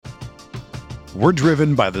We're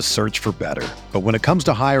driven by the search for better. But when it comes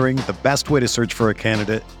to hiring, the best way to search for a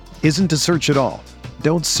candidate isn't to search at all.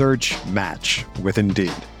 Don't search, match with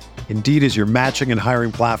Indeed. Indeed is your matching and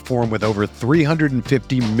hiring platform with over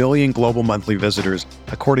 350 million global monthly visitors,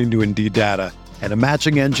 according to Indeed data, and a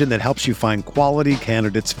matching engine that helps you find quality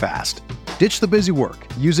candidates fast. Ditch the busy work.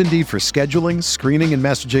 Use Indeed for scheduling, screening, and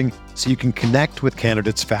messaging so you can connect with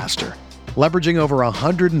candidates faster. Leveraging over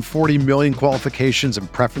 140 million qualifications and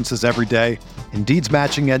preferences every day, Indeed's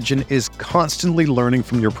matching engine is constantly learning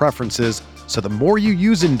from your preferences, so the more you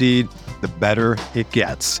use Indeed, the better it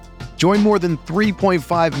gets. Join more than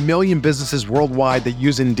 3.5 million businesses worldwide that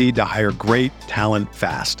use Indeed to hire great talent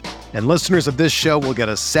fast. And listeners of this show will get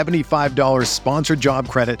a $75 sponsored job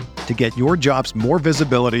credit to get your jobs more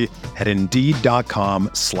visibility at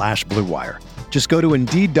Indeed.com/Blue Wire. Just go to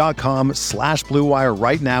Indeed.com/Blue Wire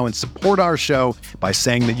right now and support our show by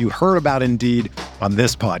saying that you heard about Indeed on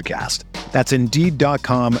this podcast. That's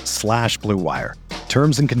Indeed.com/Blue Wire.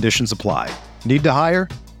 Terms and conditions apply. Need to hire?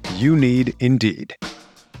 You need Indeed.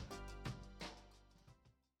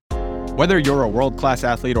 Whether you're a world-class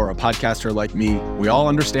athlete or a podcaster like me, we all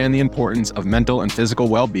understand the importance of mental and physical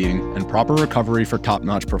well-being and proper recovery for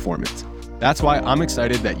top-notch performance. That's why I'm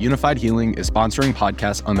excited that Unified Healing is sponsoring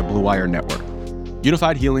podcasts on the Blue Wire Network.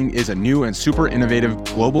 Unified Healing is a new and super innovative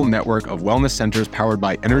global network of wellness centers powered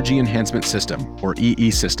by Energy Enhancement System, or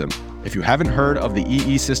EE System. If you haven't heard of the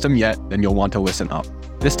EE System yet, then you'll want to listen up.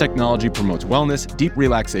 This technology promotes wellness, deep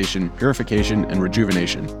relaxation, purification, and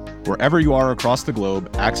rejuvenation. Wherever you are across the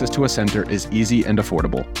globe, access to a center is easy and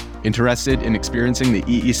affordable. Interested in experiencing the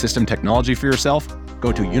EE System technology for yourself?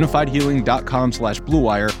 Go to unifiedhealing.com/Blue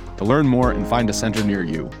Wire to learn more and find a center near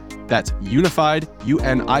you. That's unified,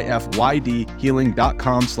 UNIFYD,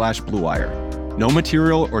 healing.com/Blue Wire. No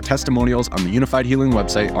material or testimonials on the Unified Healing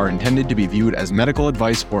website are intended to be viewed as medical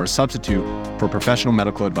advice or a substitute for professional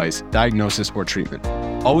medical advice, diagnosis, or treatment.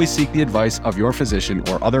 Always seek the advice of your physician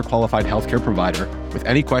or other qualified healthcare provider with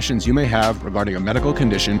any questions you may have regarding a medical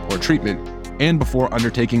condition or treatment and before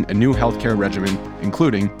undertaking a new healthcare regimen,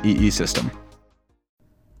 including EE System.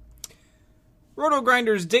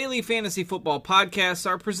 Roto-Grinders Daily Fantasy Football podcasts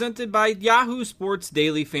are presented by Yahoo Sports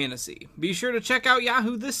Daily Fantasy. Be sure to check out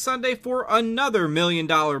Yahoo this Sunday for another $1 Million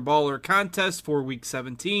Baller contest for Week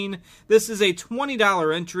 17. This is a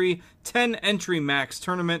 $20 entry, 10 entry max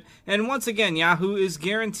tournament, and once again, Yahoo is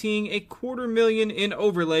guaranteeing a $250,000 in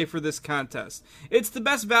overlay for this contest. It's the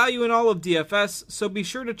best value in all of DFS, so be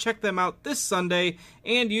sure to check them out this Sunday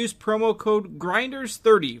and use promo code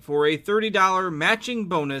GRINDERS30 for a $30 matching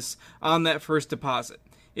bonus on that first deposit.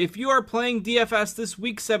 If you are playing DFS this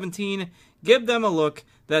Week 17, give them a look.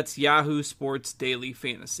 That's Yahoo Sports Daily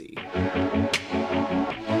Fantasy.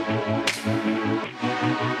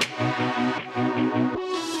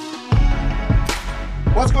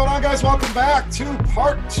 What's going on, guys? Welcome back to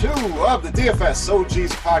part 2 of the DFS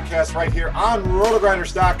OGs podcast right here on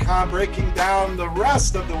rotogrinders.com, breaking down the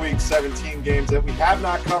rest of the Week 17 games that we have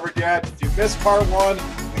not covered yet. If you missed part 1,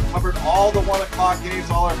 we covered all the 1 o'clock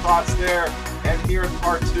games, all our thoughts there. And here in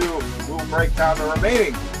part 2, we'll break down the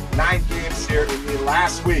remaining 9 games here in the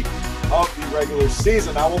last week of the regular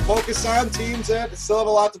season. Now, we'll focus on teams that still have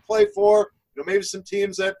a lot to play for. Maybe some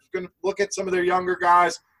teams that are going to look at some of their younger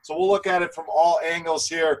guys. So we'll look at it from all angles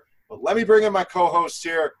here. But let me bring in my co-host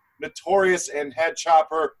here, Notorious and Head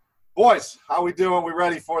Chopper. Boys, how we doing? We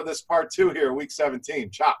ready for this part 2 here, Week 17?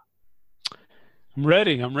 Chop. I'm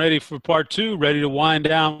ready. I'm ready for part 2, ready to wind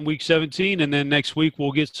down Week 17. And then next week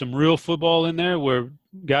we'll get some real football in there where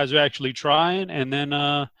guys are actually trying. And then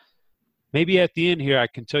maybe at the end here I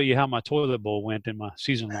can tell you how my toilet bowl went in my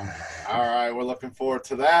season long. All right, we're looking forward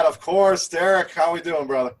to that, of course. Derek, how we doing,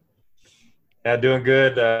 brother? Yeah, doing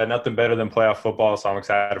good. Nothing better than playoff football, so I'm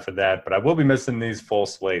excited for that. But I will be missing these full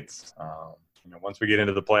slates. Once we get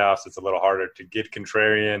into the playoffs, it's a little harder to get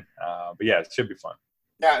contrarian. But, yeah, it should be fun.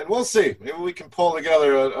 Yeah, and we'll see. Maybe we can pull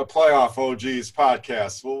together a playoff OGs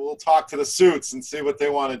podcast. We'll talk to the suits and see what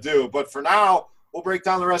they want to do. But for now, we'll break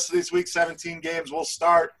down the rest of these Week 17 games. We'll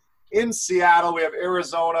start in Seattle. We have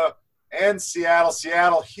Arizona and Seattle.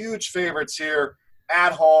 Seattle, huge favorites here.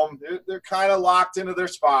 At home, they're kind of locked into their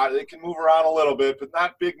spot. They can move around a little bit, but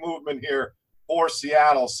not big movement here for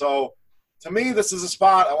Seattle. So, to me, this is a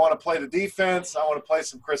spot I want to play the defense. I want to play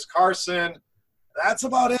some Chris Carson. That's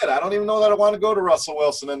about it. I don't even know that I want to go to Russell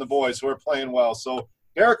Wilson and the boys who are playing well. So,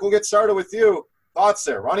 Derek, we'll get started with you. Thoughts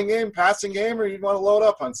there? Running game, passing game, or you want to load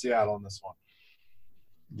up on Seattle in this one?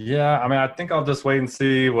 Yeah, I think I'll just wait and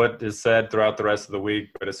see what is said throughout the rest of the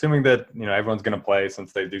week. But assuming that, everyone's going to play,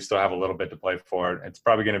 since they do still have a little bit to play for, it's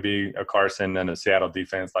probably going to be a Carson and a Seattle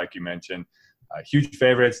defense, like you mentioned. Huge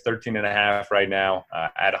favorites, 13.5 right now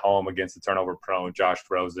at home against the turnover-prone Josh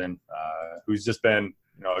Rosen, who's just been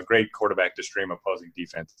a great quarterback to stream opposing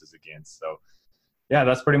defenses against. So, yeah,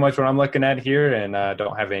 that's pretty much what I'm looking at here, and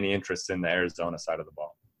don't have any interest in the Arizona side of the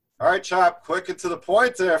ball. All right, Chop, quick and to the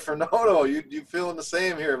point there for Noto. You feeling the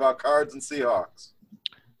same here about Cards and Seahawks?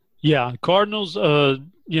 Yeah, Cardinals.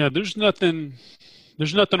 There's nothing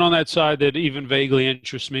on that side that even vaguely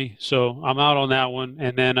interests me. So I'm out on that one.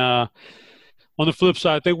 And then on the flip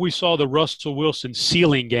side, I think we saw the Russell Wilson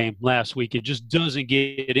ceiling game last week. It just doesn't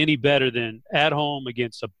get any better than at home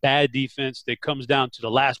against a bad defense that comes down to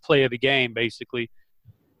the last play of the game, basically.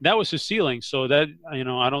 That was his ceiling. So that,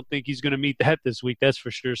 I don't think he's going to meet that this week. That's for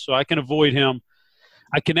sure. So I can avoid him.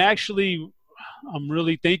 I'm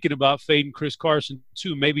really thinking about fading Chris Carson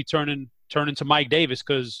too, maybe turning to Mike Davis,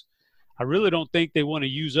 because I really don't think they want to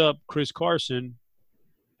use up Chris Carson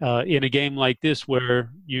in a game like this where,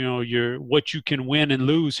 what you can win and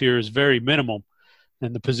lose here is very minimal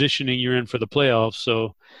and the positioning you're in for the playoffs.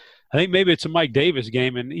 So I think maybe it's a Mike Davis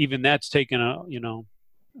game, and even that's taken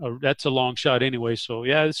that's a long shot anyway. So,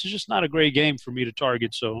 yeah, this is just not a great game for me to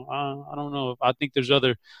target. So I don't know. I think there's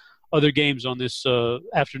other games on this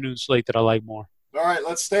afternoon slate that I like more. All right,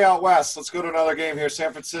 let's stay out west. Let's go to another game here,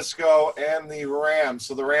 San Francisco and the Rams.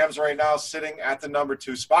 So the Rams right now sitting at the number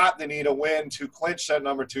 2 spot. They need a win to clinch that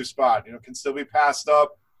number 2 spot. Can still be passed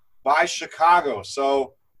up by Chicago.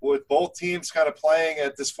 So with both teams kind of playing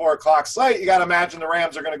at this 4 o'clock slate, you got to imagine the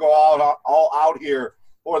Rams are going to go all out here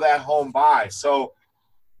for that home bye. So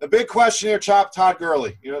the big question here, Chop, Todd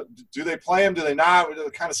Gurley. Do they play him? Do they not? We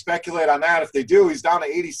kind of speculate on that. If they do, he's down to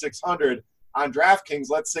 8,600 on DraftKings.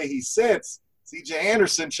 Let's say he sits. C.J.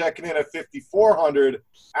 Anderson checking in at 5,400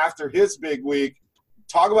 after his big week.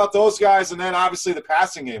 Talk about those guys, and then obviously the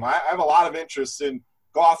passing game. I have a lot of interest in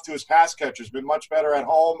Goff to his pass catchers. Been much better at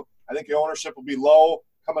home. I think the ownership will be low,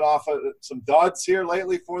 coming off of some duds here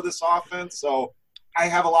lately for this offense. So I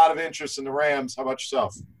have a lot of interest in the Rams. How about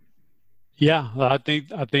yourself? Yeah, I think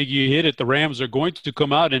you hit it. The Rams are going to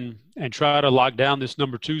come out and try to lock down this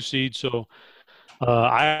number 2 seed. So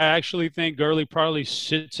I actually think Gurley probably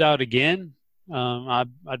sits out again.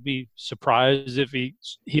 I'd be surprised if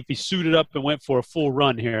he suited up and went for a full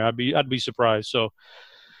run here. I'd be surprised. So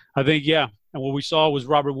I think, yeah. And what we saw was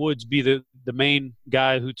Robert Woods be the main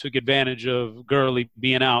guy who took advantage of Gurley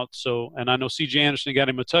being out. So, and I know C.J. Anderson got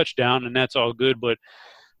him a touchdown, and that's all good, but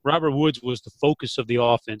Robert Woods was the focus of the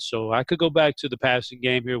offense. So I could go back to the passing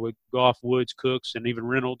game here with Goff, Woods, Cooks, and even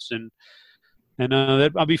Reynolds, and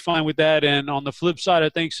I'll be fine with that. And on the flip side, I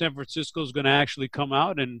think San Francisco is going to actually come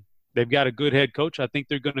out, and they've got a good head coach. I think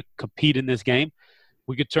they're going to compete in this game.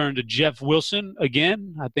 We could turn to Jeff Wilson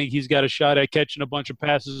again. I think he's got a shot at catching a bunch of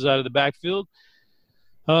passes out of the backfield.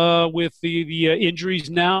 With the injuries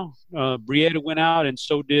now, Brieda went out, and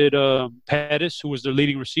so did Pettis, who was their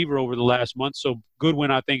leading receiver over the last month. So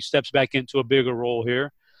Goodwin, I think, steps back into a bigger role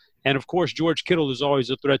here. And, of course, George Kittle is always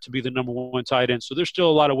a threat to be the number 1 tight end. So there's still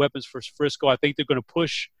a lot of weapons for Frisco. I think they're going to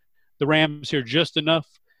push the Rams here just enough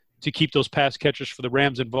to keep those pass catchers for the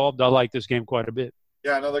Rams involved. I like this game quite a bit.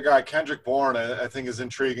 Yeah, another guy, Kendrick Bourne, I think is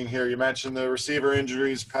intriguing here. You mentioned the receiver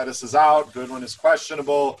injuries. Pettis is out. Goodwin is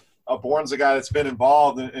questionable. Bourne's a guy that's been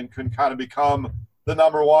involved and can kind of become the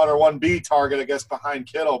number 1 or 1B target, I guess, behind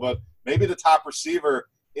Kittle, but maybe the top receiver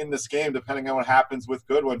in this game, depending on what happens with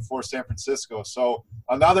Goodwin for San Francisco. So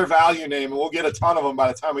another value name, and we'll get a ton of them by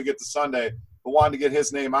the time we get to Sunday, but wanted to get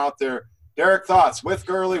his name out there. Derek, thoughts with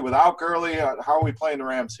Gurley, without Gurley? How are we playing the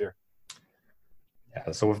Rams here?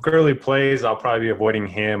 Yeah, so if Gurley plays, I'll probably be avoiding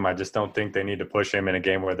him. I just don't think they need to push him in a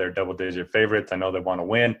game where they're double-digit favorites. I know they want to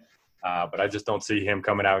win, but I just don't see him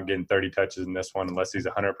coming out and getting 30 touches in this one unless he's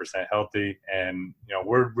 100% healthy. And,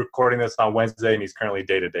 we're recording this on Wednesday, and he's currently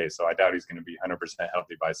day-to-day, so I doubt he's going to be 100%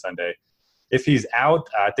 healthy by Sunday. If he's out,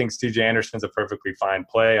 I think C.J. Anderson's a perfectly fine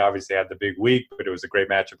play. Obviously had the big week, but it was a great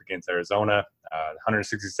matchup against Arizona.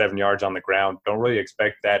 167 yards on the ground. Don't really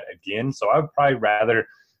expect that again. So I would probably rather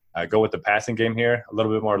go with the passing game here. A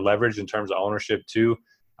little bit more leverage in terms of ownership too.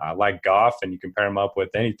 Like Goff, and you can pair him up with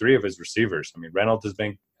any 3 of his receivers. I mean, Reynolds has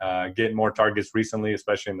been getting more targets recently,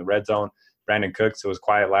 especially in the red zone. Brandon Cooks, it was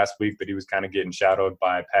quiet last week, but he was kind of getting shadowed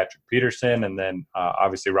by Patrick Peterson. And then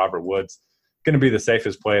obviously Robert Woods, going to be the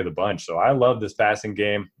safest play of the bunch. So I love this passing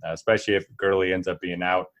game, especially if Gurley ends up being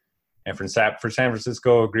out. And for San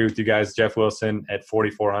Francisco, agree with you guys, Jeff Wilson at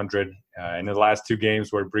 4,400. In the last 2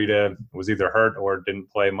 games where Breida was either hurt or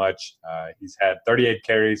didn't play much, he's had 38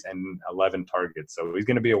 carries and 11 targets. So he's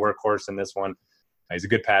going to be a workhorse in this one. He's a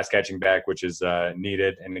good pass-catching back, which is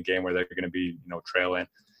needed in a game where they're going to be, trailing.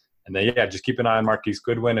 And then, just keep an eye on Marquise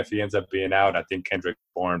Goodwin. If he ends up being out, I think Kendrick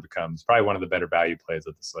Bourne becomes probably one of the better value plays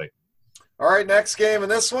of the slate. All right, next game,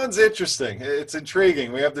 and this one's interesting. It's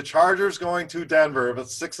intriguing. We have the Chargers going to Denver, but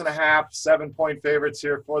 6.5, 7-point favorites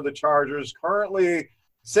here for the Chargers. Currently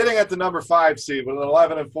sitting at the number 5 seed with an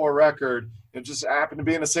 11-4 record, and just happen to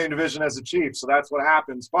be in the same division as the Chiefs, so that's what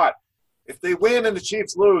happens. But if they win and the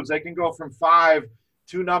Chiefs lose, they can go from 5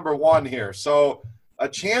 to number 1 here. So a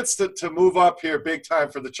chance to move up here big time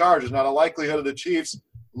for the Chargers. Now, the likelihood of the Chiefs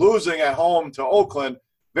losing at home to Oakland,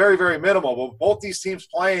 very, very minimal. But both these teams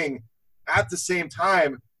playing at the same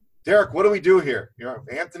time. Derek, what do we do here?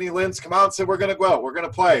 Anthony Lynn's come out and said, we're going to go. We're going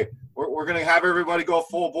to play. We're going to have everybody go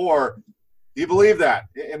full bore. Do you believe that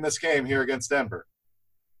in this game here against Denver?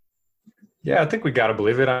 Yeah, I think we got to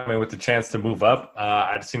believe it. I mean, with the chance to move up,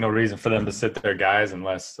 I see no reason for them to sit their guys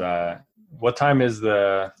unless what time is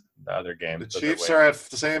the other game? The Chiefs are at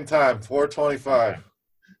the same time, 4:25.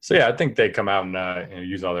 So, I think they come out and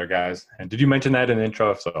use all their guys. And did you mention that in the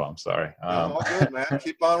intro? So, I'm sorry. All good, man.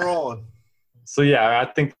 Keep on rolling. So, I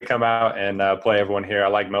think they come out and play everyone here. I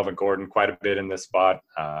like Melvin Gordon quite a bit in this spot.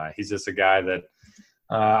 He's just a guy that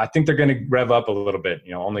I think they're going to rev up a little bit.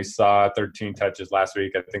 Only saw 13 touches last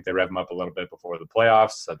week. I think they rev him up a little bit before the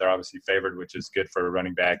playoffs. They're obviously favored, which is good for a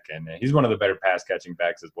running back. And he's one of the better pass-catching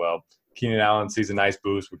backs as well. Keenan Allen sees a nice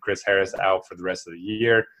boost with Chris Harris out for the rest of the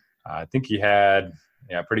year. I think he had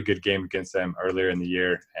a pretty good game against them earlier in the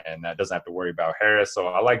year and doesn't have to worry about Harris. So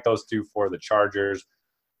I like those two for the Chargers.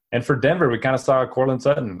 And for Denver, we kind of saw Courtland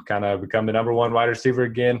Sutton kind of become the number 1 wide receiver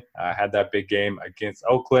again. Had that big game against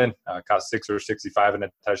Oakland, caught 6 or 65 in a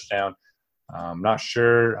touchdown. I'm not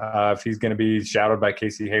sure if he's going to be shadowed by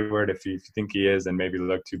Casey Hayward. If you think he is, then maybe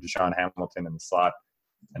look to Deshaun Hamilton in the slot.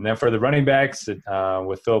 And then for the running backs,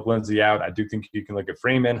 with Phillip Lindsay out, I do think you can look at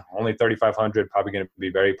Freeman. Only 3,500, probably going to be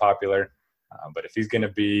very popular. But if he's going to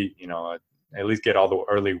be, at least get all the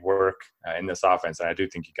early work in this offense, and I do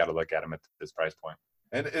think you got to look at him at this price point.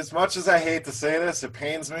 And as much as I hate to say this, it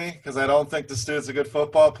pains me because I don't think this dude's a good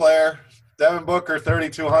football player. Devin Booker,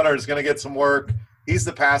 3,200, is going to get some work. He's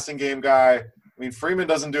the passing game guy. I mean, Freeman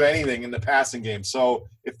doesn't do anything in the passing game. So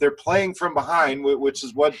if they're playing from behind, which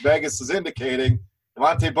is what Vegas is indicating,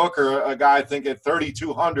 Devontae Booker, a guy I think at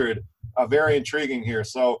 3,200, very intriguing here.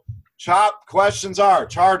 So, Chop, questions are,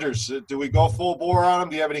 Chargers, do we go full bore on them?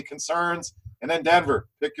 Do you have any concerns? And then Denver,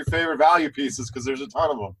 pick your favorite value pieces because there's a ton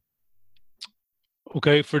of them.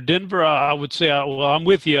 Okay, for Denver, I would say, I'm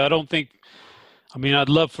with you. I'd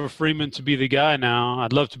love for Freeman to be the guy now.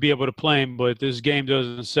 I'd love to be able to play him, but this game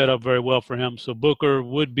doesn't set up very well for him. So Booker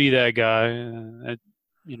would be that guy.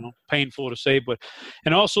 Painful to say,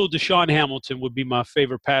 and also Deshaun Hamilton would be my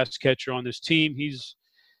favorite pass catcher on this team. He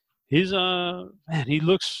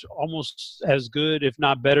looks almost as good, if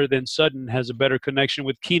not better than Sutton. Has a better connection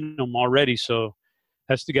with Keenum already, so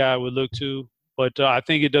that's the guy I would look to. But I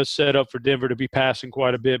think it does set up for Denver to be passing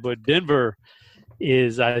quite a bit. But Denver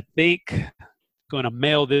is, I think, going to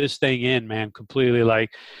mail this thing in, man, completely.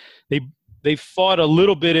 Like they fought a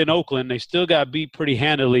little bit in Oakland. They still got beat pretty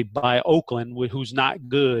handily by Oakland, who's not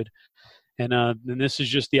good. And this is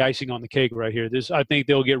just the icing on the cake right here. I think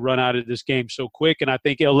they'll get run out of this game so quick, and I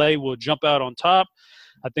think LA will jump out on top.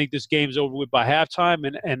 I think this game's over with by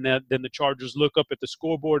halftime, and then the Chargers look up at the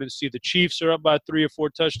scoreboard and see the Chiefs are up by 3 or 4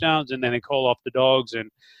 touchdowns, and then they call off the dogs. And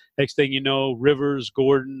next thing you know, Rivers,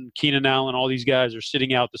 Gordon, Keenan Allen, all these guys are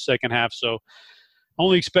sitting out the second half. So I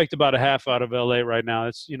only expect about a half out of LA right now.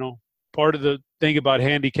 It's, part of the thing about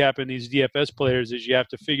handicapping these DFS players is you have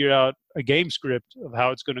to figure out a game script of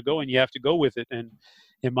how it's going to go, and you have to go with it. And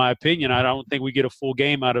in my opinion, I don't think we get a full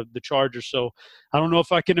game out of the Chargers. So I don't know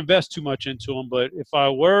if I can invest too much into them, but if I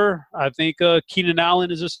were, I think Keenan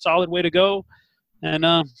Allen is a solid way to go. And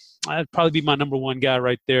I'd probably be my number 1 guy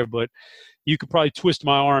right there. But you could probably twist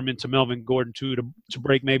my arm into Melvin Gordon too to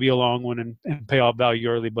break maybe a long one and pay off value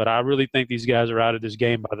early. But I really think these guys are out of this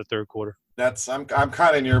game by the third quarter. I'm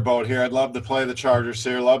kind of in your boat here. I'd love to play the Chargers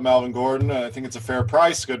here. Love Melvin Gordon. I think it's a fair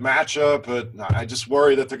price, good matchup, but I just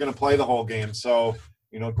worry that they're going to play the whole game. So,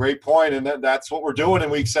 great point, and that's what we're doing in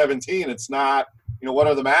Week 17. It's not, what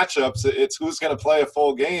are the matchups? It's who's going to play a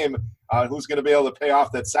full game, who's going to be able to pay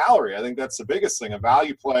off that salary. I think that's the biggest thing. A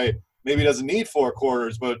value play maybe doesn't need 4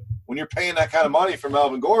 quarters, but when you're paying that kind of money for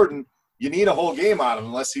Melvin Gordon, you need a whole game out of him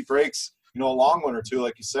unless he breaks, a long one or two,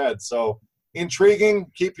 like you said. So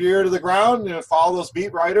intriguing. Keep your ear to the ground. Follow those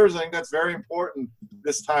beat writers. I think that's very important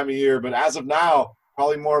this time of year. But as of now,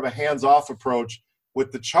 probably more of a hands-off approach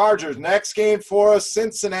with the Chargers. Next game for us,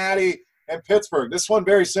 Cincinnati and Pittsburgh. This one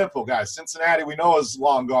very simple, guys. Cincinnati we know is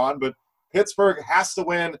long gone, but Pittsburgh has to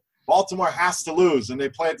win. Baltimore has to lose, and they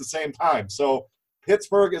play at the same time. So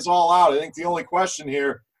Pittsburgh is all out. I think the only question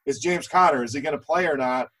here is James Conner. Is he going to play or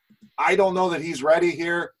not? I don't know that he's ready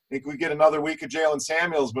here. I think we get another week of Jalen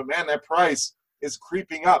Samuels, but, man, that price is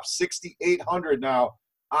creeping up, $6,800 now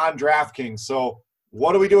on DraftKings. So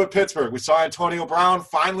what do we do with Pittsburgh? We saw Antonio Brown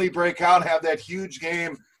finally break out and have that huge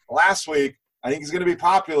game last week. I think he's going to be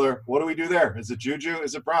popular. What do we do there? Is it Juju?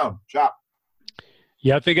 Is it Brown? Chop.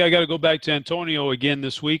 Yeah, I think I got to go back to Antonio again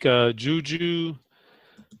this week. Juju,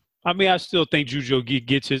 I mean, I still think Juju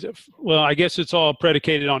gets his – well, I guess it's all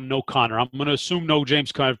predicated on no Connor. I'm going to assume no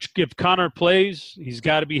James Conner. If Connor plays, he's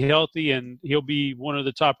got to be healthy, and he'll be one of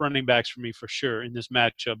the top running backs for me for sure in this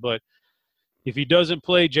matchup. But if he doesn't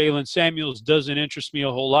play, Jalen Samuels doesn't interest me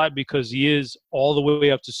a whole lot because he is all the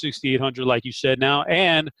way up to 6,800, like you said now,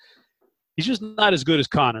 and he's just not as good as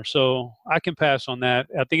Connor. So I can pass on that.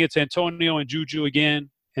 I think it's Antonio and Juju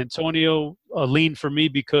again. Antonio, a lean for me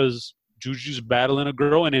because Juju's battling a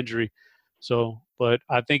growing injury. So, but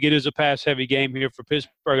I think it is a pass-heavy game here for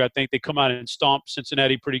Pittsburgh. I think they come out and stomp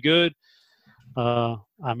Cincinnati pretty good. I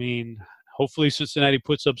mean, hopefully Cincinnati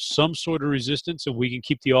puts up some sort of resistance and we can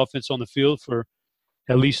keep the offense on the field for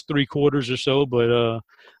at least 3 quarters or so. But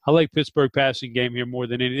I like Pittsburgh passing game here more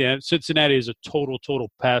than anything. Cincinnati is a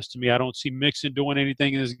total pass to me. I don't see Mixon doing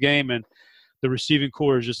anything in this game, and the receiving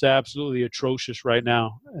core is just absolutely atrocious right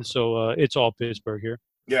now. And so it's all Pittsburgh here.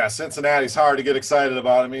 Yeah, Cincinnati's hard to get excited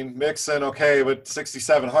about. I mean, Mixon, okay, but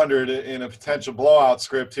 6,700 in a potential blowout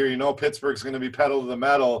script here. You know Pittsburgh's going to be pedal to the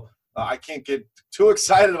metal. I can't get too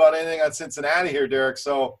excited about anything on Cincinnati here, Derek.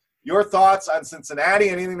 So your thoughts on Cincinnati,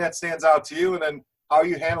 anything that stands out to you, and then how are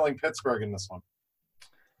you handling Pittsburgh in this one?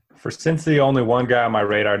 For Cincy, only one guy on my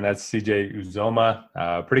radar, and that's CJ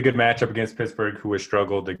Uzoma. Pretty good matchup against Pittsburgh, who has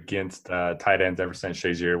struggled against tight ends ever since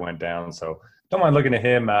Shazier went down. So don't mind looking at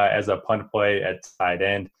him as a punt play at tight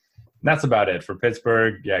end. And that's about it. For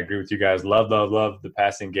Pittsburgh, yeah, I agree with you guys. Love the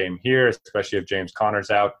passing game here, especially if James Conner's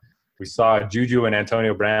out. We saw Juju and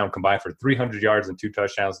Antonio Brown combine for 300 yards and 2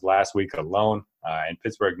 touchdowns last week alone. And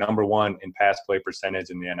Pittsburgh, number 1 in pass play percentage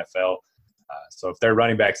in the NFL. So if their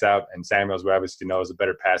running back's out, and Samuels, we obviously know, is a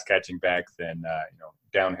better pass-catching back than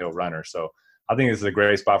downhill runner. So I think this is a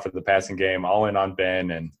great spot for the passing game. All in on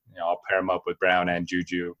Ben, and I'll pair him up with Brown and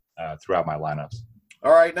Juju throughout my lineups.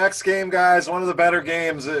 All right, next game, guys. One of the better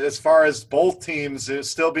games as far as both teams is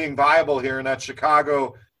still being viable here, and that's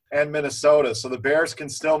Chicago and Minnesota. So the Bears can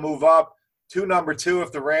still move up to number 2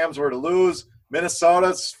 if the Rams were to lose.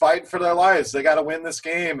 Minnesota's fighting for their lives. They got to win this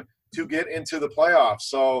game to get into the playoffs.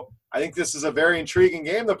 So I think this is a very intriguing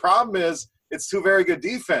game. The problem is it's 2 very good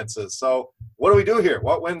defenses. So what do we do here?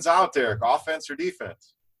 What wins out, Derek, offense or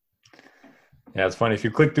defense? Yeah, it's funny. If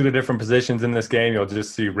you click through the different positions in this game, you'll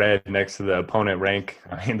just see red next to the opponent rank.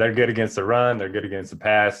 I mean, they're good against the run. They're good against the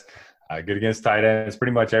pass. Good against tight ends.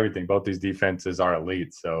 Pretty much everything. Both these defenses are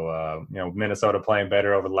elite. So, Minnesota playing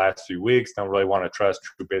better over the last few weeks. Don't really want to trust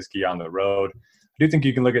Trubisky on the road. I do think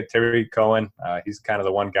you can look at Terry Cohen. He's kind of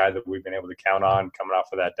the one guy that we've been able to count on coming off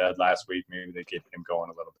of that dud last week. Maybe they get him going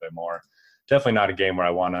a little bit more. Definitely not a game where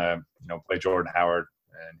I want to, play Jordan Howard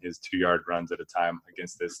and his 2-yard runs at a time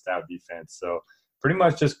against this stout defense. So pretty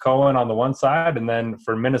much just Cohen on the one side. And then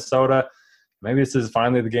for Minnesota, maybe this is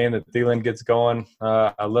finally the game that Thielen gets going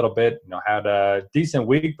a little bit. Had a decent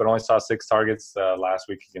week, but only saw 6 targets last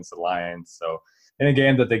week against the Lions. So in a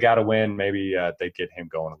game that they got to win, maybe they get him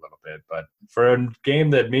going a little bit. But for a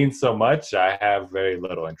game that means so much, I have very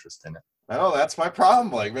little interest in it. Oh, that's my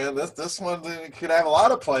problem. Like, man, this one could have a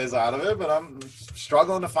lot of plays out of it, but I'm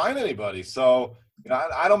struggling to find anybody. So,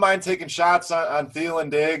 I don't mind taking shots on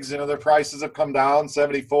Thielen, Diggs. Their prices have come down,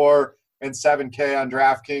 74 and 7K on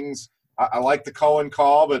DraftKings. I like the Cohen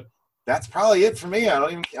call, but that's probably it for me. I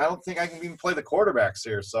don't think I can even play the quarterbacks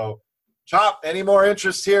here. So, Chop, any more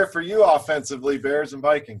interest here for you offensively, Bears and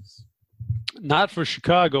Vikings? Not for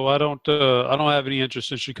Chicago. I don't have any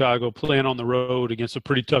interest in Chicago playing on the road against a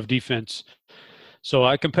pretty tough defense. So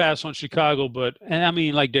I can pass on Chicago, and I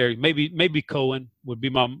mean, like Derek, maybe Cohen would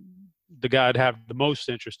be the guy I'd have the most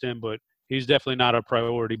interest in, but he's definitely not a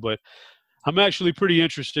priority. But I'm actually pretty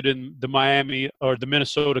interested in the Miami or the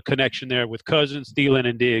Minnesota connection there with Cousins, Thielen,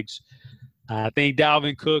 and Diggs. I think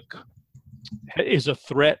Dalvin Cook is a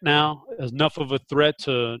threat now, enough of a threat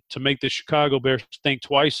to make the Chicago Bears think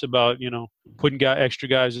twice about, putting extra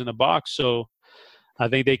guys in the box. So I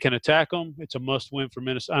think they can attack them. It's a must-win for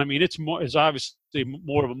Minnesota. I mean, it's obviously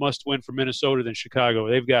more of a must-win for Minnesota than Chicago.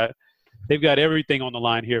 They've got everything on the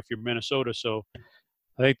line here if you're Minnesota. So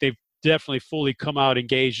I think they've definitely fully come out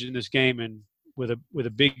engaged in this game and with a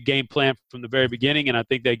big game plan from the very beginning. And I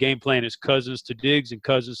think that game plan is Cousins to Diggs and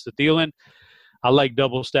Cousins to Thielen. I like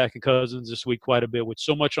double stacking Cousins this week quite a bit with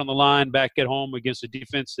so much on the line back at home against a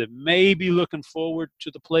defense that may be looking forward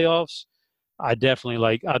to the playoffs. I definitely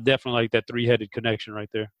like that three-headed connection right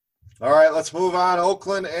there. All right, let's move on.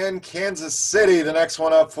 Oakland and Kansas City, the next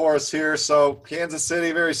one up for us here. So Kansas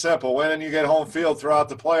City, very simple. When you get home field throughout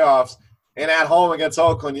the playoffs and at home against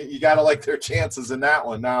Oakland, you got to like their chances in that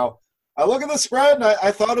one. Now, I look at the spread, and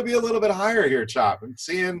I thought it'd be a little bit higher here, Chop. I'm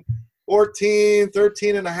seeing 14,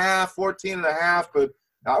 13 and a half, 14 and a half, but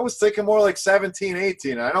I was thinking more like 17,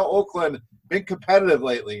 18. I know Oakland been competitive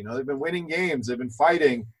lately. You know, they've been winning games. They've been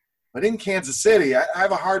fighting. But in Kansas City, I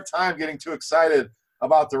have a hard time getting too excited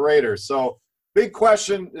about the Raiders. So big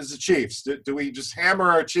question is the Chiefs. Do we just hammer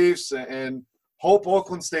our Chiefs and hope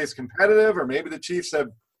Oakland stays competitive, or maybe the Chiefs have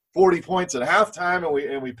 40 points at halftime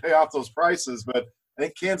and we pay off those prices? But I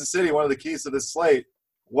think Kansas City, one of the keys to this slate.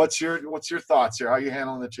 What's your thoughts here? How are you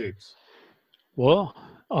handling the Chiefs? Well,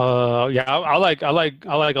 yeah, I like a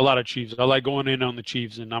lot of Chiefs. I like going in on the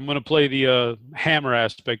Chiefs, and I'm going to play the hammer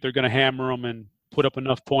aspect. They're going to hammer them and put up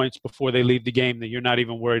enough points before they leave the game that you're not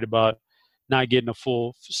even worried about not getting a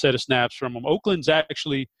full set of snaps from them. Oakland's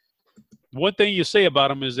actually – one thing you say about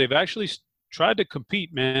them is they've actually tried to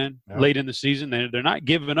compete, man, late in the season. They're not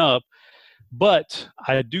giving up. But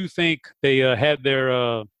I do think they had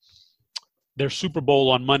their Super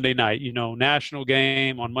Bowl on Monday night, you know, national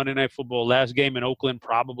game on Monday Night Football, last game in Oakland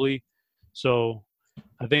probably. So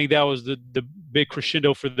I think that was the big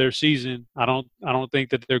crescendo for their season. I don't think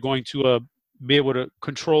that they're going to be able to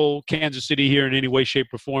control Kansas City here in any way, shape,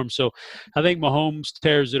 or form. So I think Mahomes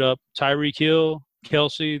tears it up. Tyreek Hill,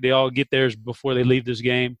 Kelsey, they all get theirs before they leave this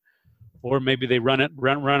game. Or maybe they run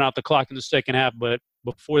out the clock in the second half, but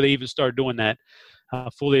before they even start doing that, I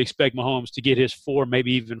fully expect Mahomes to get his 4,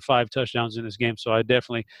 maybe even 5 touchdowns in this game. So I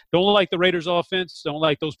definitely don't like the Raiders offense, don't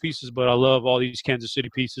like those pieces, but I love all these Kansas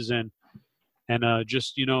City pieces and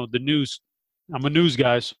just, you know, the news. I'm a news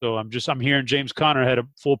guy, so I'm hearing James Conner had a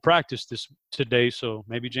full practice today, so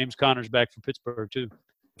maybe James Conner's back for Pittsburgh too.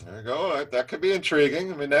 There you go. That could be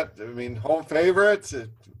intriguing. I mean, home favorites.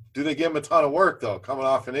 Do they give him a ton of work though, coming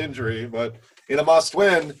off an injury? But in a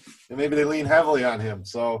must-win, and maybe they lean heavily on him.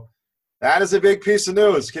 So that is a big piece of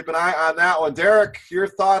news. Keep an eye on that one. Derek, your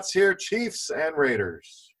thoughts here, Chiefs and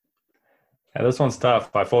Raiders. Yeah, this one's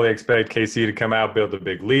tough. I fully expect KC to come out, build a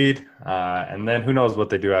big lead, and then who knows what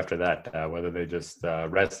they do after that, whether they just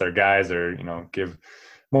rest their guys or, you know, give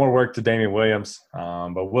more work to Damian Williams.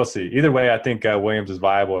 But we'll see. Either way, I think Williams is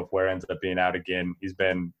viable if Ware ends up being out again. He's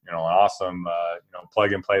been, you know, an awesome,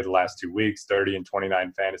 plug and play the last 2 weeks, 30 and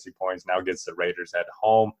 29 fantasy points, now gets the Raiders at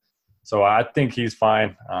home. So I think he's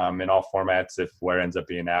fine in all formats if Ware ends up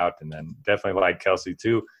being out. And then definitely like Kelsey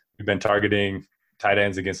too. We've been targeting tight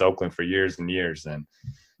ends against Oakland for years and years, and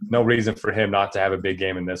no reason for him not to have a big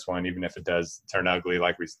game in this one, even if it does turn ugly.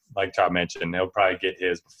 Like Todd mentioned, he'll probably get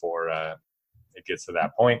his before it gets to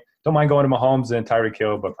that point. Don't mind going to Mahomes and Tyreek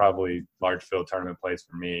Hill, but probably large field tournament plays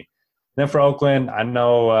for me. Then for Oakland, I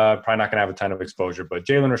know probably not going to have a ton of exposure, but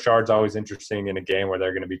Jalen Richard's always interesting in a game where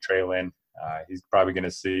they're going to be trailing. He's probably going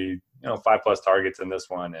to see 5+ targets in this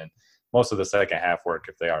one, and most of the second half work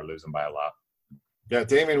if they are losing by a lot. Yeah,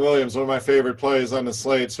 Damian Williams, one of my favorite plays on the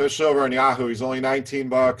slate, especially over on Yahoo. He's only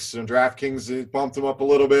 $19, and DraftKings bumped him up a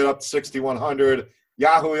little bit, up to 6,100.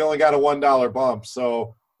 Yahoo, he only got a $1 bump.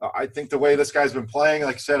 So I think the way this guy's been playing,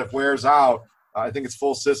 like I said, if Ware's out, I think it's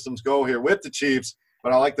full systems go here with the Chiefs.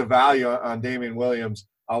 But I like the value on Damian Williams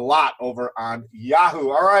a lot over on Yahoo.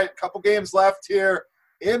 All right, a couple games left here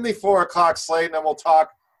in the 4 o'clock slate, and then we'll talk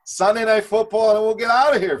Sunday Night Football, and we'll get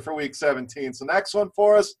out of here for Week 17. So next one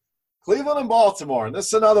for us, Cleveland and Baltimore, and this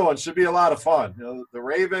is another one. Should be a lot of fun. The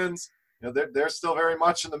Ravens, they're still very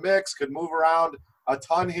much in the mix, could move around a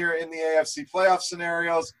ton here in the AFC playoff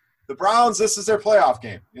scenarios. The Browns, this is their playoff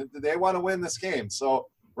game. They want to win this game. So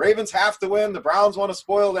Ravens have to win. The Browns want to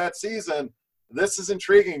spoil that season. This is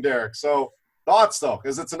intriguing, Derek. So thoughts, though,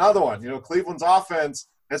 because it's another one. Cleveland's offense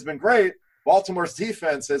has been great. Baltimore's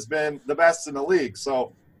defense has been the best in the league.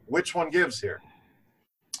 So which one gives here?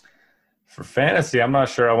 For fantasy, I'm not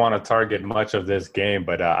sure I want to target much of this game,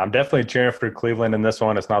 but I'm definitely cheering for Cleveland in this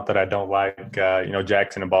one. It's not that I don't like,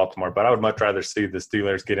 Jackson and Baltimore, but I would much rather see the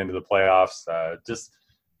Steelers get into the playoffs. Just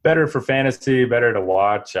better for fantasy, better to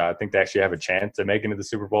watch. I think they actually have a chance at making it to the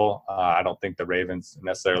Super Bowl. I don't think the Ravens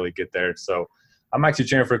necessarily get there. So I'm actually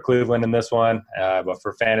cheering for Cleveland in this one. But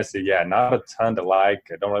for fantasy, yeah, not a ton to like.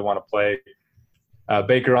 I don't really want to play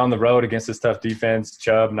Baker on the road against this tough defense.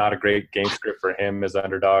 Chubb, not a great game script for him as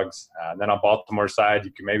underdogs. And then on Baltimore's side,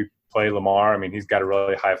 you can maybe play Lamar. I mean, he's got a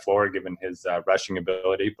really high floor given his rushing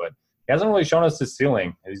ability, but he hasn't really shown us his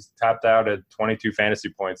ceiling. He's tapped out at 22 fantasy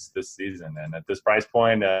points this season. And at this price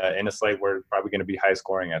point, in a slate where it's probably going to be high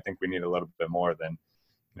scoring, I think we need a little bit more than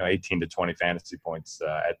 18 to 20 fantasy points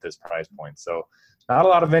at this price point. So not a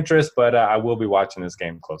lot of interest, but I will be watching this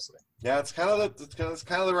game closely. Yeah, it's kind of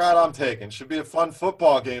the route I'm taking. Should be a fun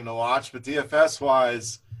football game to watch, but DFS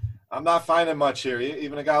wise, I'm not finding much here.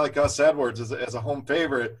 Even a guy like Gus Edwards as a home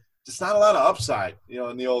favorite, just not a lot of upside,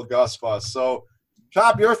 in the old Gus bus. So,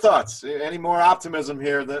 Chop, your thoughts? Any more optimism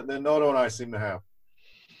here than Noto and I seem to have?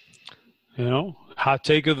 Hot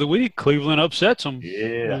take of the week: Cleveland upsets them.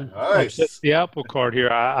 Yeah, nice. Upsets the apple cart here.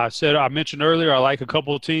 I mentioned earlier I like a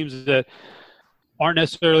couple of teams that aren't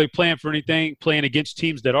necessarily playing for anything, playing against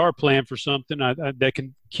teams that are playing for something that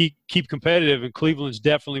can keep competitive, and Cleveland's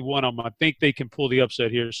definitely one of them. I think they can pull the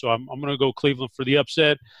upset here, so I'm going to go Cleveland for the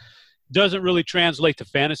upset. Doesn't really translate to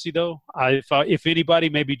fantasy, though. If anybody,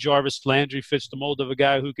 maybe Jarvis Landry fits the mold of a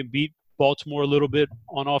guy who can beat Baltimore a little bit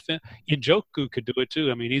on offense. Njoku could do it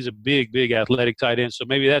too. I mean, he's a big athletic tight end, so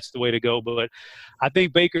maybe that's the way to go. But I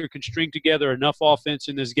think Baker can string together enough offense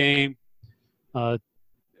in this game. I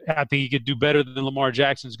think he could do better than Lamar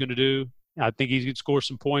Jackson's going to do. I think he can score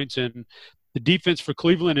some points. And the defense for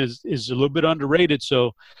Cleveland is a little bit underrated,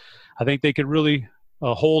 so I think they could really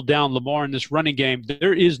hold down Lamar in this running game.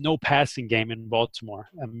 There is no passing game in Baltimore.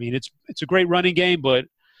 I mean, it's a great running game, but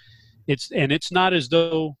it's not as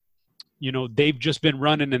though they've just been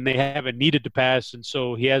running and they haven't needed to pass, and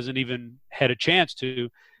so he hasn't even had a chance to.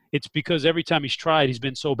 It's because every time he's tried, he's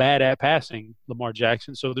been so bad at passing, Lamar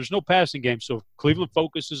Jackson. So there's no passing game. So Cleveland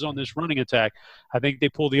focuses on this running attack. I think they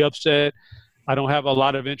pull the upset. I don't have a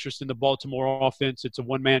lot of interest in the Baltimore offense. It's a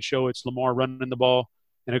one-man show. It's Lamar running the ball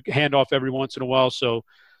and a handoff every once in a while. So,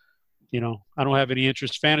 I don't have any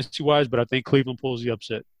interest fantasy-wise, but I think Cleveland pulls the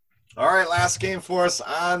upset. All right, last game for us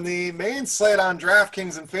on the main slate on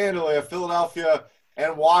DraftKings and FanDuel. We have Philadelphia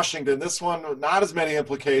and Washington. This one, not as many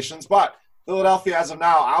implications, but Philadelphia, as of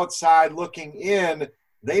now, outside looking in.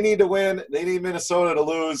 They need to win. They need Minnesota to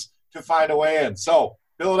lose to find a way in. So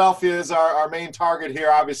Philadelphia is our main target here,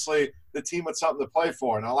 obviously, the team with something to play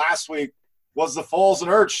for. Now, last week was the Foles and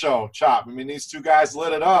Ertz show, Chop. I mean, these two guys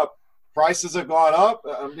lit it up. Prices have gone up.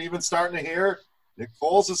 I'm even starting to hear Nick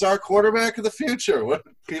Foles is our quarterback of the future. What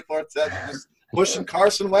people are just pushing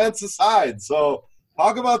Carson Wentz aside. So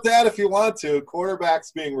talk about that if you want to.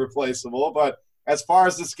 Quarterbacks being replaceable. But as far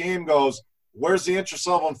as this game goes, where's the interest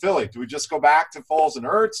level in Philly? Do we just go back to Foles and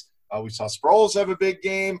Ertz? We saw Sproles have a big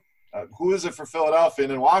game. Who is it for Philadelphia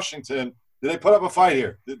and in Washington? Do they put up a fight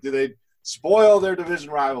here? Do they spoil their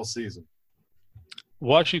division rival season?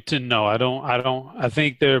 Washington, no, I don't. I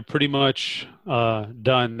think they're pretty much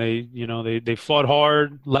done. They fought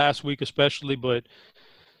hard last week, especially, but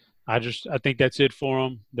I think that's it for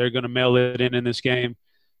them. They're going to mail it in this game.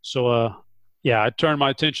 So, I turned my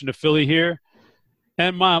attention to Philly here.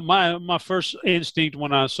 And my first instinct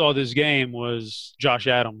when I saw this game was Josh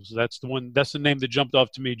Adams. That's the name that jumped off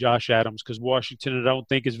to me, Josh Adams, because Washington I don't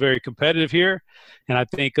think is very competitive here, and I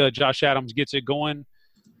think Josh Adams gets it going.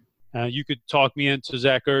 You could talk me into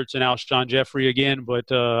Zach Ertz and Alshon Jeffrey again, but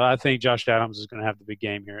I think Josh Adams is going to have the big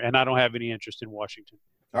game here, and I don't have any interest in Washington.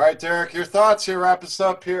 All right, Derek, your thoughts here. Wrap us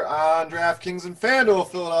up here on DraftKings and FanDuel,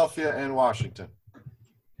 Philadelphia and Washington.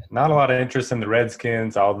 Not a lot of interest in the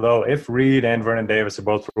Redskins, although if Reed and Vernon Davis are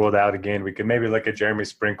both ruled out again, we could maybe look at Jeremy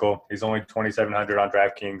Sprinkle. He's only 2,700 on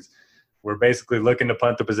DraftKings. We're basically looking to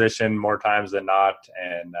punt the position more times than not,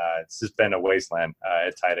 and it's just been a wasteland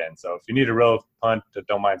at tight end. So if you need a real punt,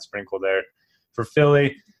 don't mind Sprinkle there. For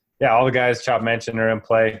Philly, all the guys Chop mentioned are in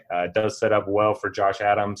play. It does set up well for Josh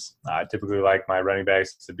Adams. I typically like my running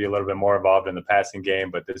backs to be a little bit more involved in the passing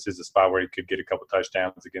game, but this is a spot where he could get a couple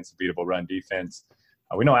touchdowns against a beatable run defense.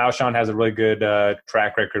 We know Alshon has a really good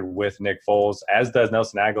track record with Nick Foles, as does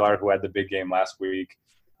Nelson Aguilar, who had the big game last week.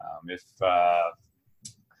 If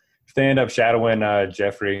they end up shadowing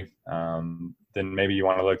Jeffrey, then maybe you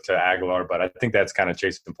want to look to Aguilar, but I think that's kind of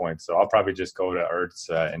chasing points. So I'll probably just go to Ertz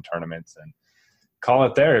in tournaments and call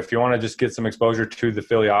it there. If you want to just get some exposure to the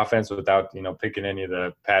Philly offense without, picking any of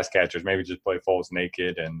the pass catchers, maybe just play Foles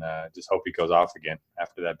naked and just hope he goes off again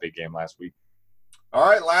after that big game last week. All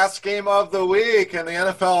right, last game of the week, and the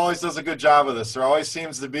NFL always does a good job of this. There always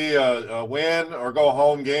seems to be a win or go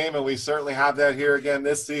home game, and we certainly have that here again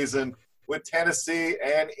this season with Tennessee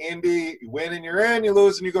and Indy. You win and you're in, you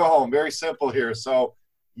lose and you go home. Very simple here. So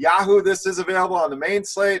Yahoo, this is available on the main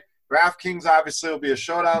slate. DraftKings obviously will be a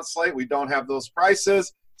showdown slate. We don't have those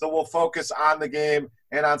prices, so we'll focus on the game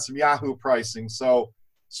and on some Yahoo pricing. So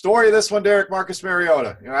story of this one, Derek, Marcus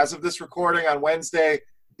Mariota. As of this recording on Wednesday,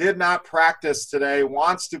 did not practice today,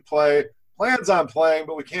 wants to play plans on playing,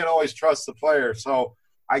 but we can't always trust the player. So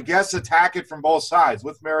I guess attack it from both sides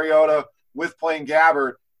with Mariota, with playing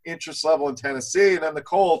Gabbert, interest level in Tennessee, and then the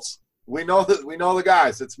Colts. We know the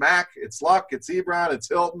guys. It's Mack, it's Luck, it's Ebron, it's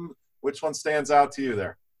Hilton. Which one stands out to you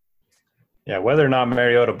there? Yeah, whether or not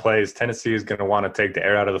Mariota plays, Tennessee is going to want to take the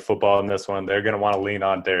air out of the football in this one. They're going to want to lean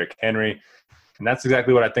on Derrick Henry. And that's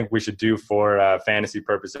exactly what I think we should do for fantasy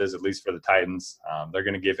purposes, at least for the Titans. They're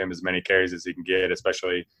going to give him as many carries as he can get,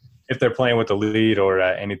 especially if they're playing with the lead or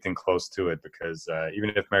anything close to it, because even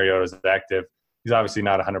if Mariota is active, he's obviously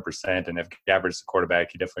not 100%. And if Gabbert's the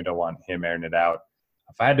quarterback, you definitely don't want him airing it out.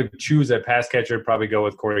 If I had to choose a pass catcher, I'd probably go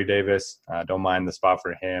with Corey Davis. Don't mind the spot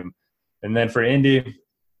for him. And then for Indy,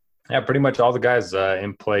 yeah, pretty much all the guys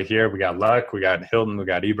in play here. We got Luck, we got Hilton, we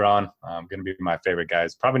got Ebron. Going to be my favorite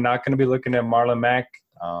guys. Probably not going to be looking at Marlon Mack,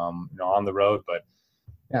 on the road, but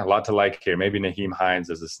yeah, a lot to like here. Maybe Naheem Hines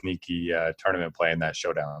as a sneaky tournament play in that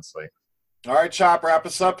showdown slate. All right, Chop, wrap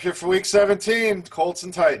us up here for Week 17, Colts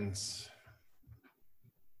and Titans.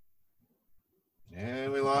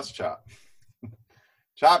 And we lost Chop.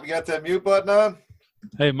 Chop, you got that mute button on?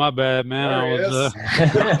 Hey, my bad, man.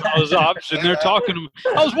 I was sitting there talking to him.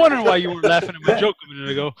 I was wondering why you weren't laughing at my joke a minute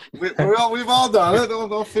ago. We've all done it.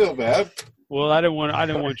 Don't feel bad. Well, I didn't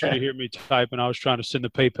want you to hear me type, and I was trying to send the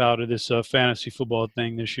PayPal to this fantasy football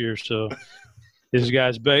thing this year. So these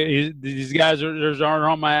guys are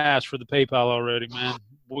on my ass for the PayPal already, man.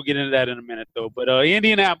 We'll get into that in a minute, though. But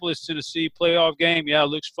Indianapolis, Tennessee playoff game, yeah, it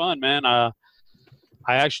looks fun, man.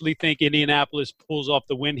 I actually think Indianapolis pulls off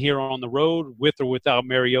the win here on the road with or without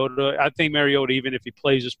Mariota. I think Mariota, even if he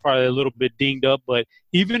plays, is probably a little bit dinged up. But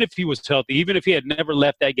even if he was healthy, even if he had never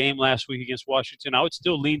left that game last week against Washington, I would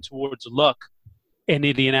still lean towards Luck and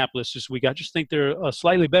Indianapolis this week. I just think they're a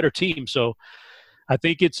slightly better team. So I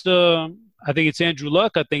think it's Andrew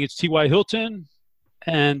Luck. I think it's T.Y. Hilton.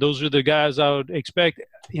 And those are the guys I would expect.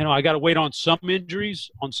 I got to wait on some injuries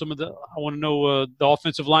on some of the – I want to know the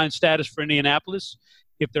offensive line status for Indianapolis.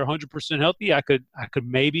 If they're 100% healthy, I could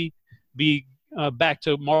maybe be back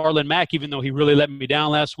to Marlon Mack, even though he really let me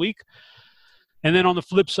down last week. And then on the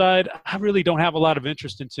flip side, I really don't have a lot of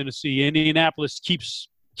interest in Tennessee. Indianapolis keeps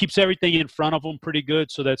everything in front of them pretty good,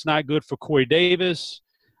 so that's not good for Corey Davis.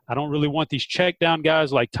 I don't really want these check down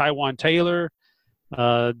guys like Tywan Taylor.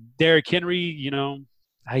 Derrick Henry,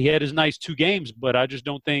 he had his nice 2 games, but I just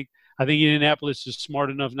don't think – I think Indianapolis is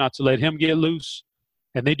smart enough not to let him get loose.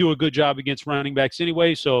 And they do a good job against running backs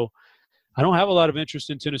anyway. So I don't have a lot of interest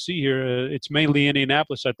in Tennessee here. It's mainly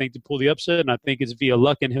Indianapolis, I think, to pull the upset, and I think it's via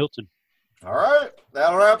Luck and Hilton. All right.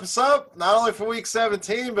 That'll wrap us up, not only for Week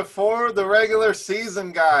 17, but for the regular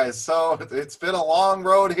season, guys. So it's been a long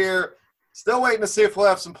road here. Still waiting to see if we'll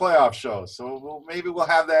have some playoff shows. So maybe we'll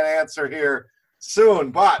have that answer here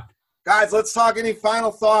soon. But, guys, let's talk any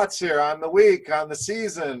final thoughts here on the week, on the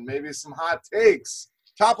season, maybe some hot takes.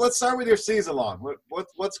 Top, let's start with your season long.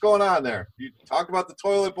 What's going on there? You talked about the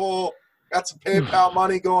toilet bowl, got some PayPal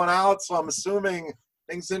money going out, so I'm assuming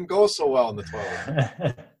things didn't go so well in the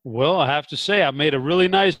toilet. Well, I have to say I made a really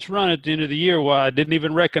nice run at the end of the year where I didn't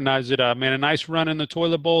even recognize it. I made a nice run in the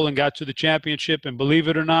toilet bowl and got to the championship. And believe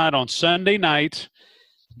it or not, on Sunday night,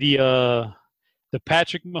 the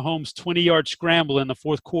Patrick Mahomes 20-yard scramble in the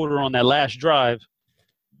fourth quarter on that last drive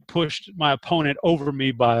pushed my opponent over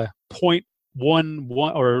me by 0.11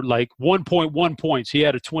 or like 1.1 points. He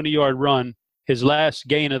had a 20-yard run, his last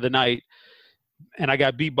gain of the night, and I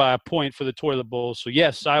got beat by a point for the toilet bowl. So,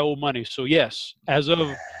 yes, I owe money. So, yes, as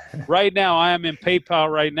of right now, I am in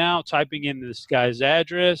PayPal right now typing in this guy's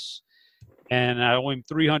address, and I owe him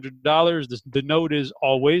 $300. The note is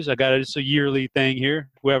always, it's a yearly thing here.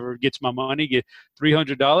 Whoever gets my money get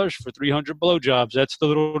 $300 for 300 blowjobs. That's the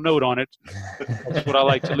little note on it. That's what I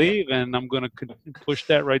like to leave, and I'm going to push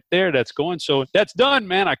that right there. That's going. So that's done,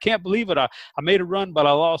 man. I can't believe it. I made a run, but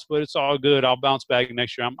I lost, but it's all good. I'll bounce back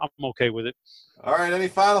next year. I'm okay with it. All right, any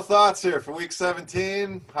final thoughts here for Week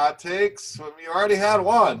 17? Hot takes? You already had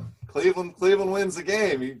one. Cleveland wins the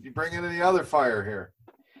game. You bring in any other fire here?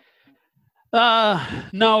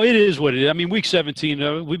 No, it is what it is. I mean, Week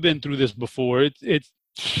 17, we've been through this before.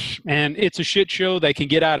 It's a shit show that can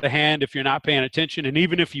get out of hand if you're not paying attention, and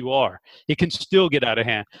even if you are, it can still get out of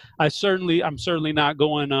hand. I'm certainly not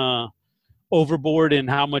going overboard in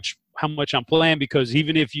how much I'm playing, because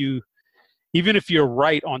even if you're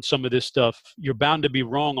right on some of this stuff, you're bound to be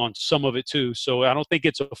wrong on some of it too. So I don't think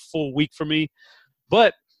it's a full week for me,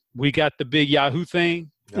 but we got the big Yahoo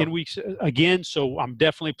thing in weeks again, so I'm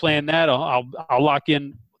definitely playing that. I'll lock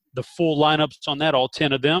in the full lineups on that, all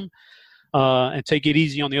 10 of them, and take it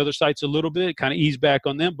easy on the other sites a little bit, kind of ease back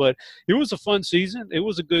on them. But it was a fun season. It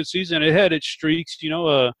was a good season. It had its streaks.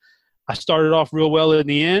 I I started off real well in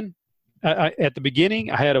the end. At the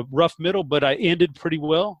beginning, I had a rough middle, but I ended pretty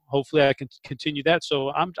well. Hopefully I can continue that.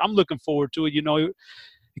 So I'm looking forward to it. You know, it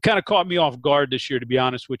kind of caught me off guard this year, to be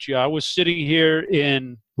honest with you. I was sitting here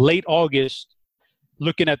in late August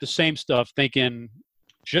looking at the same stuff, thinking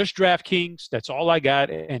just DraftKings, that's all I got,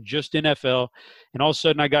 and just NFL. And all of a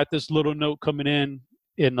sudden I got this little note coming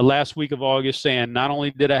in the last week of August saying not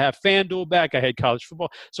only did I have FanDuel back, I had college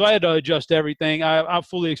football. So I had to adjust everything. I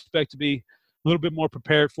fully expect to be a little bit more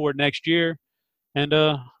prepared for it next year. And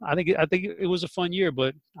I think it was a fun year,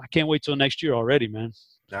 but I can't wait till next year already, man.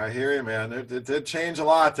 I hear you, man. It did change a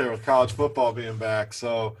lot there with college football being back.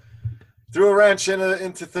 So threw a wrench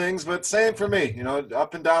into things, but same for me. You know,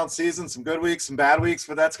 up and down season, some good weeks, some bad weeks,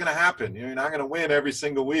 but that's going to happen. You're not going to win every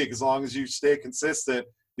single week as long as you stay consistent.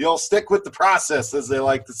 You'll stick with the process, as they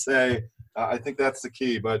like to say. I think that's the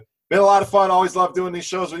key. But been a lot of fun. Always love doing these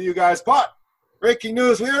shows with you guys. But breaking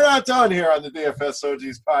news, we are not done here on the DFS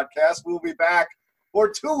OGs podcast. We'll be back for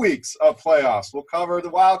 2 weeks of playoffs. We'll cover the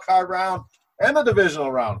wild card round and the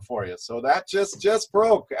divisional round for you. So that just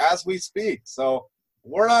broke as we speak. So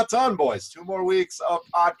we're not done, boys. 2 more weeks of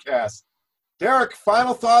podcasts. Derek,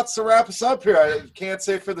 final thoughts to wrap us up here. I can't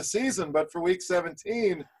say for the season, but for week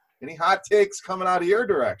 17, any hot takes coming out of your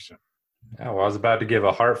direction? Yeah, well, I was about to give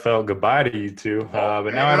a heartfelt goodbye to you two,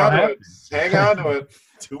 but now I don't have to. Hang on to it.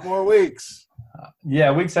 2 more weeks.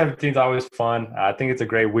 Yeah, week 17 is always fun. I think it's a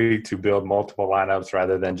great week to build multiple lineups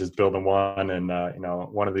rather than just building one and,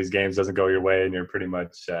 one of these games doesn't go your way and you're pretty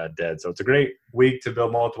much dead. So it's a great week to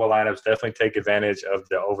build multiple lineups. Definitely take advantage of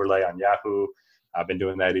the overlay on Yahoo. I've been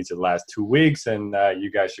doing that each of the last 2 weeks, and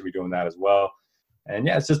you guys should be doing that as well. And,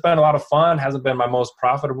 yeah, it's just been a lot of fun. Hasn't been my most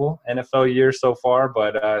profitable NFL year so far,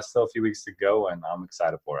 but still a few weeks to go, and I'm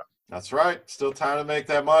excited for it. That's right. Still time to make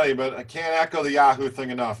that money, but I can't echo the Yahoo thing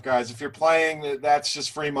enough, guys. If you're playing, that's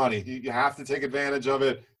just free money. You have to take advantage of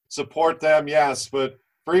it. Support them, yes, but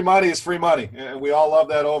free money is free money, and we all love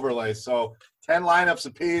that overlay. So 10 lineups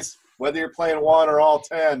apiece, whether you're playing one or all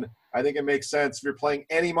 10, I think it makes sense if you're playing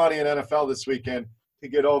any money in NFL this weekend to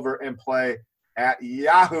get over and play at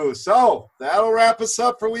Yahoo. So that'll wrap us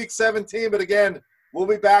up for week 17, but again, we'll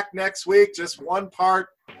be back next week, just one part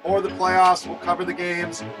for the playoffs. We'll cover the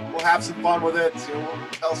games. We'll have some fun with it. We'll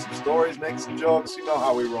tell some stories, make some jokes. You know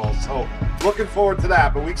how we roll. So looking forward to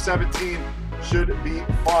that. But week 17 should be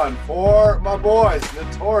fun. For my boys,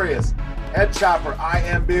 Notorious, Head Chopper, I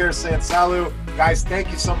Am Beer, saying salut. Guys, thank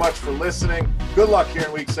you so much for listening. Good luck here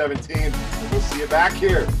in week 17. And we'll see you back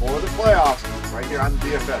here for the playoffs right here on the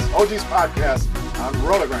DFS OGs podcast on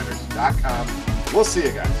rotogrinders.com. We'll see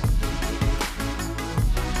you guys.